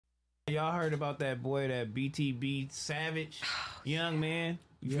Y'all heard about that boy, that BTB Savage, young man?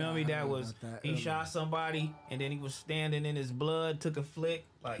 You feel me? That was he shot somebody and then he was standing in his blood, took a flick.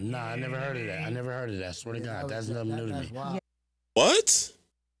 Like, nah, I never heard of that. I never heard of that. Swear to God, that's nothing new to me. Wild. What?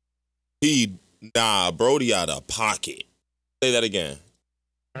 Nah, Brody out of pocket. Say that again.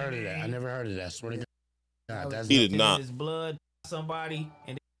 I heard of that. I never heard of that. Swear to God, that's he did not. In his blood, somebody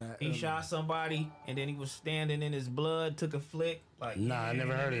and he shot somebody and then he was standing in his blood, took a flick. Like, nah, I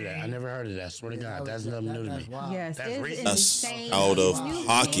never heard of that. I never heard of that. Swear to God, that's nothing new to me. Yes, That's it's recent. insane. Out of New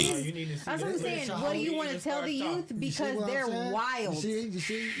pocket. kids. That's what I'm saying. What do you want to tell the youth? Because they're wild. You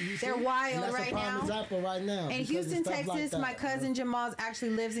see? They're wild and that's right a prime now. example right now. In because Houston, of stuff like Texas, that, my cousin Jamal actually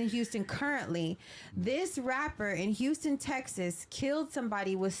lives in Houston currently. This rapper in Houston, Texas, killed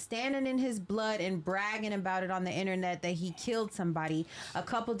somebody, was standing in his blood and bragging about it on the internet that he killed somebody. A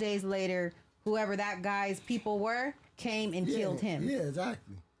couple days later, whoever that guy's people were came and killed him. Yeah,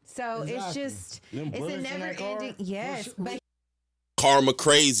 exactly. So it's just, it's a never ending. Yes. But Karma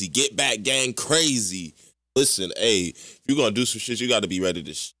crazy. Get back gang crazy. Listen, hey, if you're going to do some shit, you got to be ready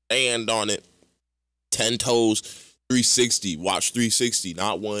to stand on it. 10 toes, 360. Watch 360,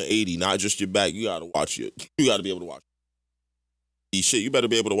 not 180. Not just your back. You got to watch it. You got to be able to watch shit. You better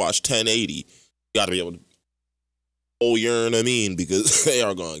be able to watch 1080. You got to be able to. Oh, you know what I mean? Because they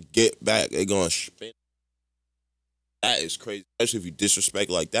are going to get back. They're going to spin. That is crazy. Especially if you disrespect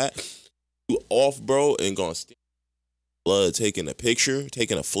like that. You off, bro, and going to stand blood, taking a picture,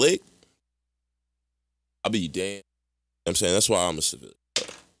 taking a flick. I'll be damned. You know what I'm saying? That's why I'm a civilian.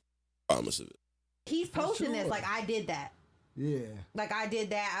 he's posting this like I did that. Yeah. Like I did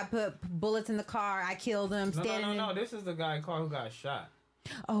that. I put bullets in the car. I killed him. No. This is the guy's car who got shot.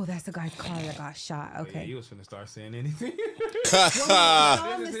 Oh, that's the guy's car that got shot. Okay. Yeah, you was finna start saying anything.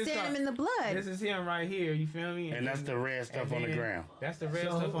 Well, him to stand him in the blood. This is him right here. You feel me? And that's the red stuff on the ground. That's the red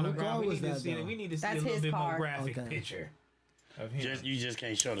stuff on the ground. We need to see it. We need to see a little bit more graphic picture of him. You just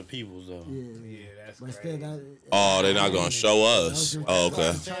can't show the peoples though. Yeah, that's crazy. Oh, they're not gonna show us. Oh,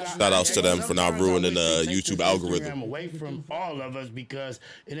 okay. Shout outs to them for not ruining the YouTube algorithm. Away from all of us because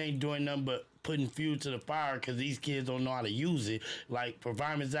it ain't doing nothing but putting fuel to the fire because these kids don't know how to use it. Like, for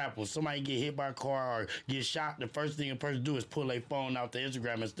prime example, somebody get hit by a car or get shot, the first thing a person do is pull their phone out the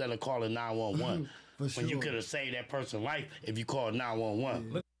Instagram instead of calling 911. When you could have saved that person's life if you called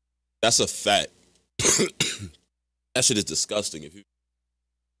 911. That's a fact. That shit is disgusting. If you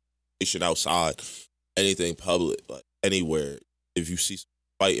shit outside, anything public, like anywhere, if you see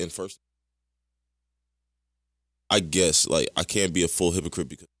fighting first, I guess like I can't be a full hypocrite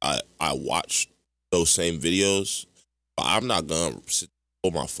because I watch those same videos, but I'm not gonna sit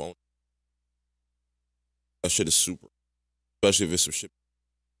on my phone. That shit is super, especially if it's some shit.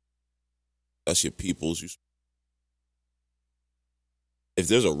 That's your people's. If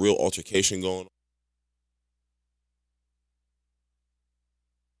there's a real altercation going on,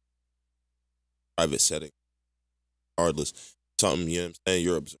 private setting, regardless, something, you know what I'm saying,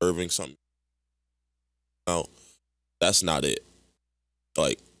 you're observing something. No, that's not it.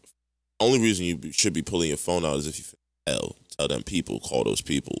 Like, only reason you should be pulling your phone out is if you tell them people, call those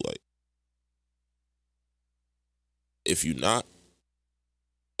people. Like, if you not,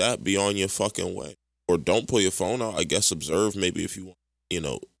 that be on your fucking way. Or don't pull your phone out. I guess observe maybe if you want,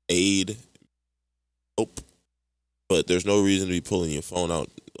 aid. Nope. But there's no reason to be pulling your phone out,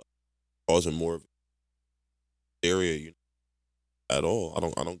 causing more of area, at all. I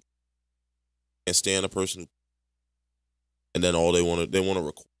don't can't stand a person, and then all they want to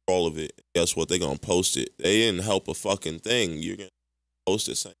record all of it. Guess what? They gonna post it. They didn't help a fucking thing. You're gonna post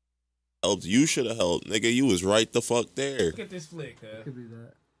it saying helped. You should have helped, nigga. You was right the fuck there. Look at this flick, huh? Could be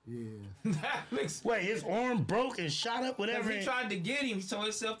that. Yeah. Wait, his arm broke and shot up, whatever. He tried to get him, so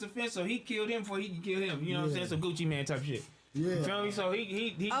it's self-defense, so he killed him before he could kill him. You know what I'm saying? Some Gucci Man type shit. Yeah. You feel me? So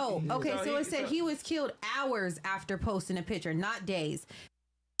he Oh, okay. So it said he was killed hours after posting a picture, not days.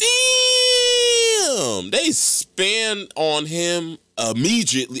 Damn! They span on him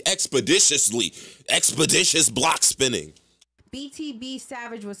immediately, expeditious block spinning. BTB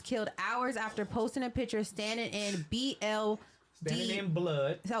Savage was killed hours after posting a picture standing in standing in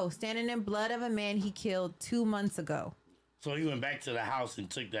blood. So standing in blood of a man he killed 2 months ago. So he went back to the house and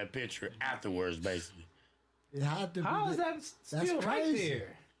took that picture afterwards, basically. It had to How be is that still right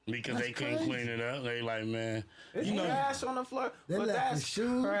there? Because That's they couldn't clean it up. They like, man, There's ash on the floor. They But left the that's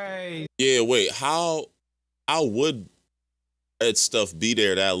shoe. crazy. Yeah, wait. How would that stuff be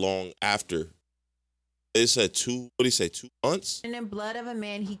there that long after? They said 2 months? And in blood of a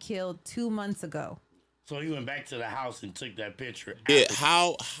man he killed 2 months ago. So he went back to the house and took that picture. Yeah,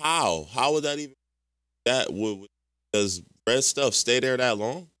 how would that even? Does red stuff stay there that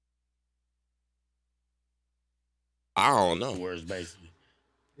long? I don't know. Words basically.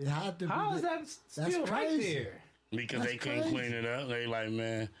 It had to How be. is that still right crazy. there? Because That's they couldn't crazy. clean it up. They like,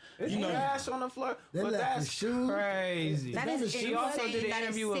 man. It's You know, trash on the floor. They But left the that's shoes. crazy. That That is is He also insane. did an That is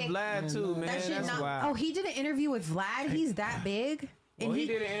interview with sick. Vlad too, man. That shit That's not. wild. Oh, he did an interview with Vlad. He's that big. Well, And he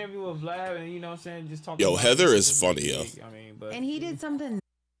did an interview with Vlad, and you know what I'm saying, just talking. Yo, about Heather the is funny, yo. league. I mean, but and he did something.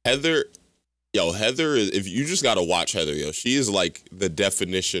 Heather is, if you just gotta watch Heather, yo, she is like the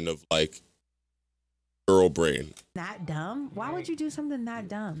definition of like girl brain. That dumb? Why would you do something that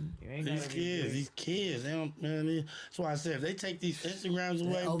dumb? you ain't gotta be big. these kids, they don't, man. That's why I said if they take these Instagrams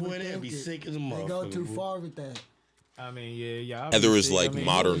away, boy, they'll be sick as a They motherfucker. go too boy. far with that. I mean, yeah. Heather is like I mean,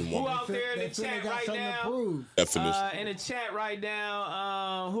 modern Who woman out there in They the feel they chat got right something to now? prove. definition. In the chat right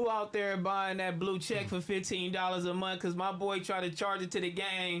now, who out there buying that blue check for $15 a month? Cause my boy tried to charge it to the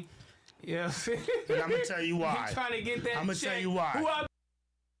gang. Yeah, And I'm gonna tell you why. He trying to get that. I'm gonna check. tell you why. Who out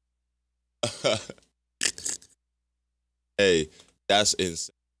Hey, that's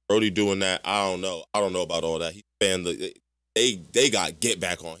insane. Brody doing that, I don't know. I don't know about all that. He's banned they got get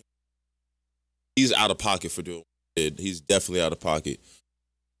back on him. He's out of pocket for doing what he did. He's definitely out of pocket.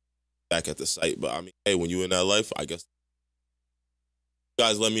 Back at the site. But I mean, hey, when you in that life, I guess you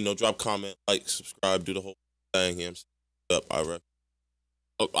guys let me know. Drop comment, like, subscribe, do the whole thing. You know what I'm saying?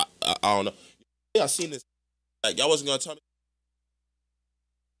 Up, I don't know. Yeah, I seen this. Like, y'all wasn't gonna tell me.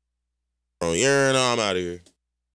 Oh, yeah, no, I'm out of here.